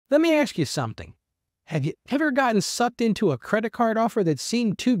Let me ask you something. Have you ever gotten sucked into a credit card offer that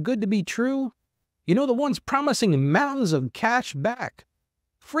seemed too good to be true? You know, the ones promising mountains of cash back,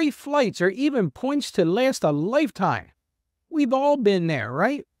 free flights, or even points to last a lifetime. We've all been there,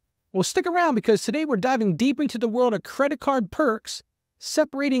 right? Well, stick around because today we're diving deep into the world of credit card perks,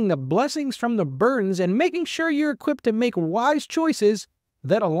 separating the blessings from the burdens and making sure you're equipped to make wise choices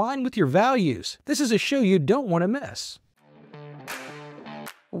that align with your values. This is a show you don't want to miss.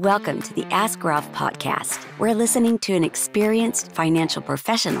 Welcome to the Ask Ralph podcast, where listening to an experienced financial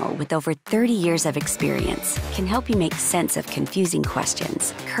professional with over 30 years of experience can help you make sense of confusing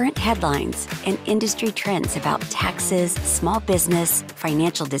questions, current headlines, and industry trends about taxes, small business,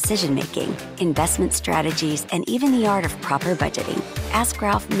 financial decision-making, investment strategies, and even the art of proper budgeting. Ask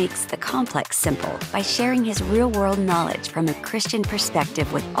Ralph makes the complex simple by sharing his real-world knowledge from a Christian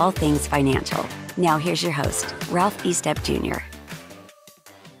perspective with all things financial. Now here's your host, Ralph Estep Jr.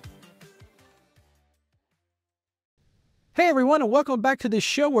 Hey everyone, and welcome back to the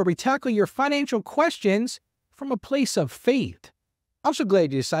show where we tackle your financial questions from a place of faith. I'm so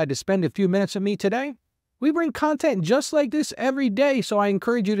glad you decided to spend a few minutes with me today. We bring content just like this every day, so I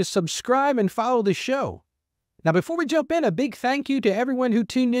encourage you to subscribe and follow the show. Now, before we jump in, a big thank you to everyone who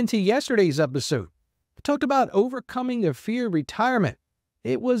tuned into yesterday's episode. We talked about overcoming the fear of retirement.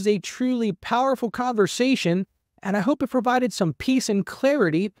 It was a truly powerful conversation, and I hope it provided some peace and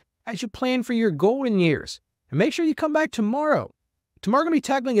clarity as you plan for your golden years. And make sure you come back tomorrow. Tomorrow, I'm going to be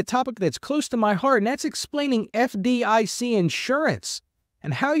tackling a topic that's close to my heart, and that's explaining FDIC insurance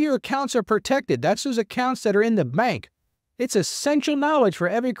and how your accounts are protected. That's those accounts that are in the bank. It's essential knowledge for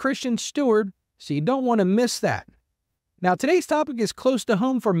every Christian steward, so you don't want to miss that. Now, today's topic is close to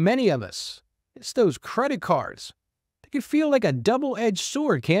home for many of us. It's those credit cards. They can feel like a double-edged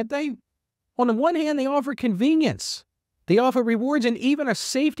sword, can't they? On the one hand, they offer convenience. They offer rewards and even a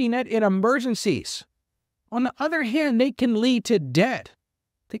safety net in emergencies. On the other hand, they can lead to debt.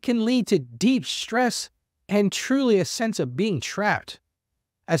 They can lead to deep stress and truly a sense of being trapped.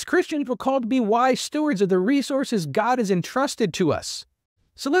 As Christians, we're called to be wise stewards of the resources God has entrusted to us.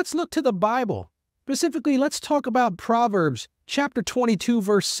 So let's look to the Bible. Specifically, let's talk about Proverbs chapter 22,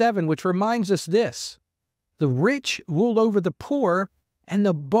 verse 7, which reminds us this: the rich rule over the poor, and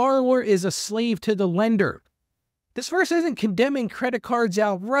the borrower is a slave to the lender. This verse isn't condemning credit cards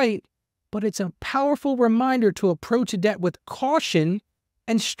outright, but it's a powerful reminder to approach debt with caution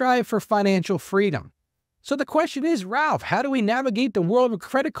and strive for financial freedom. So the question is, Ralph, how do we navigate the world of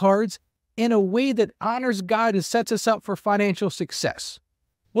credit cards in a way that honors God and sets us up for financial success?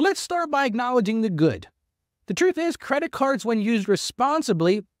 Well, let's start by acknowledging the good. The truth is, credit cards, when used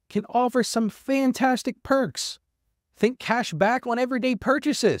responsibly, can offer some fantastic perks. Think cash back on everyday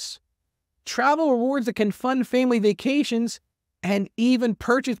purchases, travel rewards that can fund family vacations, and even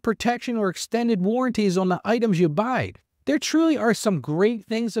purchase protection or extended warranties on the items you buy. There truly are some great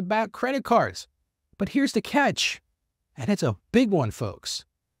things about credit cards. But here's the catch, and it's a big one, folks.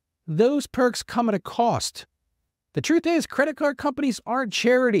 Those perks come at a cost. The truth is, credit card companies aren't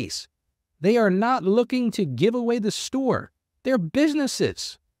charities. They are not looking to give away the store. They're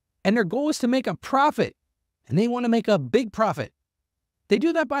businesses, and their goal is to make a profit, and they want to make a big profit. They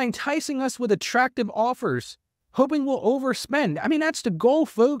do that by enticing us with attractive offers, hoping we'll overspend. I mean, that's the goal,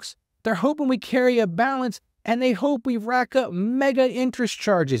 folks. They're hoping we carry a balance, and they hope we rack up mega interest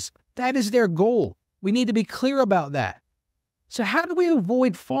charges. That is their goal. We need to be clear about that. So how do we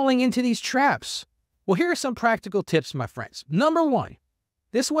avoid falling into these traps? Well, here are some practical tips, my friends. Number one,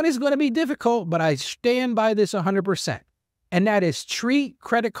 this one is going to be difficult, but I stand by this 100%. And that is treat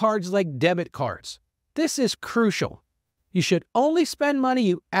credit cards like debit cards. This is crucial. You should only spend money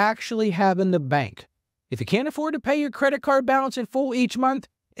you actually have in the bank. If you can't afford to pay your credit card balance in full each month,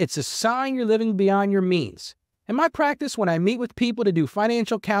 it's a sign you're living beyond your means. In my practice, when I meet with people to do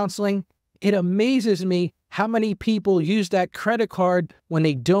financial counseling, it amazes me how many people use that credit card when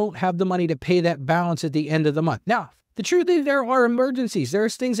they don't have the money to pay that balance at the end of the month. Now, the truth is there are emergencies.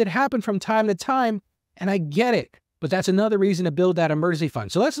 There's things that happen from time to time, and I get it. But that's another reason to build that emergency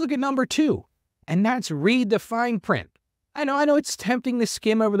fund. So let's look at number two, and that's read the fine print. I know it's tempting to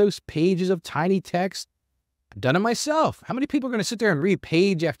skim over those pages of tiny text. I've done it myself. How many people are going to sit there and read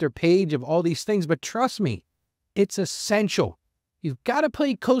page after page of all these things? But trust me, it's essential. You've got to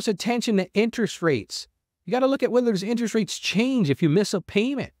pay close attention to interest rates. You got to look at whether those interest rates change if you miss a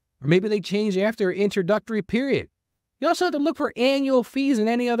payment, or maybe they change after an introductory period. You also have to look for annual fees and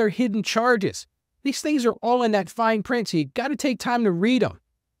any other hidden charges. These things are all in that fine print, so you got to take time to read them.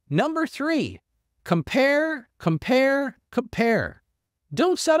 Number three, compare, compare, compare.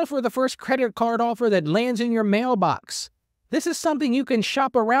 Don't settle for the first credit card offer that lands in your mailbox. This is something you can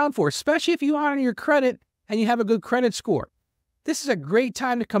shop around for, especially if you honor your credit and you have a good credit score. This is a great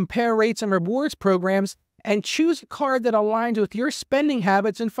time to compare rates and rewards programs and choose a card that aligns with your spending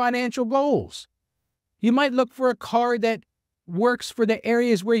habits and financial goals. You might look for a card that works for the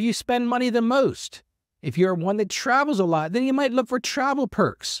areas where you spend money the most. If you're one that travels a lot, then you might look for travel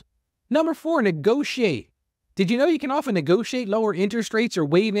perks. Number 4, negotiate. Did you know you can often negotiate lower interest rates or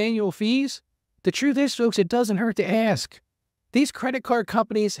waive annual fees? The truth is, folks, it doesn't hurt to ask. These credit card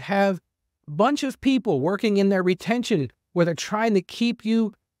companies have a bunch of people working in their retention where they're trying to keep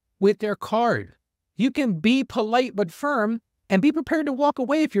you with their card. You can be polite but firm and be prepared to walk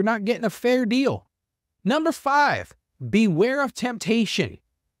away if you're not getting a fair deal. Number 5, beware of temptation.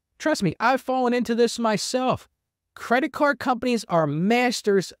 Trust me, I've fallen into this myself. Credit card companies are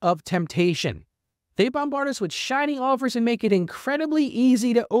masters of temptation. They bombard us with shiny offers and make it incredibly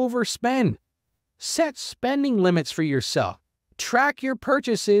easy to overspend. Set spending limits for yourself. Track your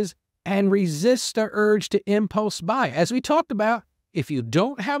purchases and resist the urge to impulse buy. As we talked about, if you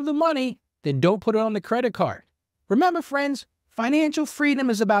don't have the money, then don't put it on the credit card. Remember, friends, financial freedom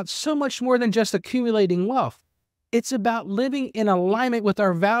is about so much more than just accumulating wealth. It's about living in alignment with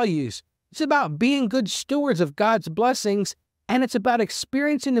our values. It's about being good stewards of God's blessings, and it's about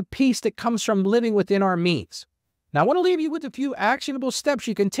experiencing the peace that comes from living within our means. Now, I want to leave you with a few actionable steps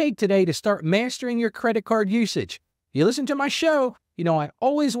you can take today to start mastering your credit card usage. You listen to my show, you know I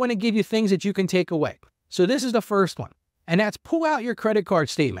always want to give you things that you can take away. So this is the first one, and that's pull out your credit card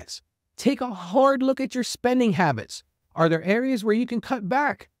statements. Take a hard look at your spending habits. Are there areas where you can cut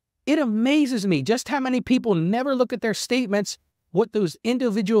back? It amazes me just how many people never look at their statements, what those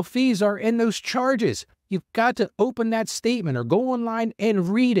individual fees are and those charges. You've got to open that statement or go online and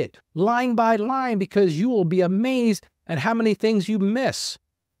read it line by line because you will be amazed at how many things you miss.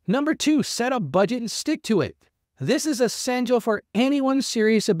 Number 2, set a budget and stick to it. This is essential for anyone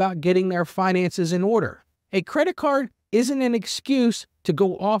serious about getting their finances in order. A credit card isn't an excuse to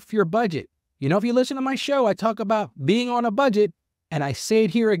go off your budget. You know, if you listen to my show, I talk about being on a budget, and I say it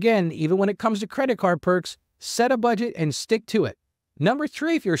here again, even when it comes to credit card perks, set a budget and stick to it. Number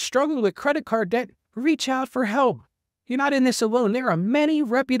 3, if you're struggling with credit card debt, reach out for help. You're not in this alone. There are many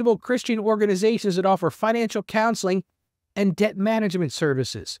reputable Christian organizations that offer financial counseling and debt management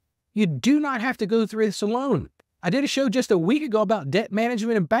services. You do not have to go through this alone. I did a show just a week ago about debt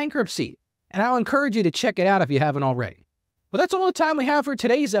management and bankruptcy, and I'll encourage you to check it out if you haven't already. Well, that's all the time we have for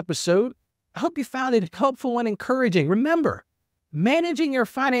today's episode. I hope you found it helpful and encouraging. Remember, managing your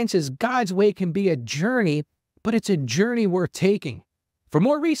finances God's way can be a journey, but it's a journey worth taking. For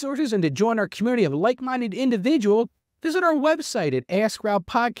more resources and to join our community of like-minded individuals, visit our website at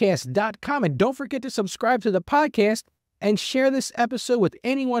AskRalphPodcast.com, and don't forget to subscribe to the podcast and share this episode with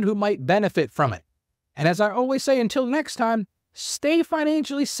anyone who might benefit from it. And as I always say, until next time, stay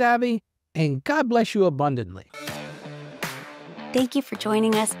financially savvy and God bless you abundantly. Thank you for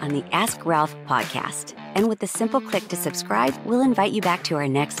joining us on the Ask Ralph podcast. And with a simple click to subscribe, we'll invite you back to our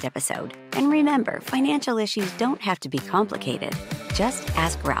next episode. And remember, financial issues don't have to be complicated. Just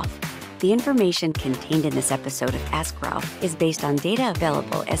ask Ralph. The information contained in this episode of Ask Ralph is based on data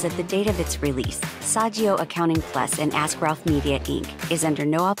available as of the date of its release. Saggio Accounting Plus and Ask Ralph Media, Inc. is under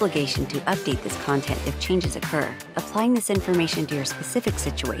no obligation to update this content if changes occur. Applying this information to your specific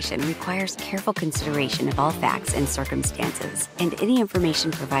situation requires careful consideration of all facts and circumstances, and any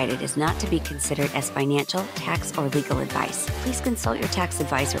information provided is not to be considered as financial, tax, or legal advice. Please consult your tax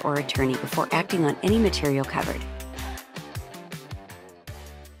advisor or attorney before acting on any material covered.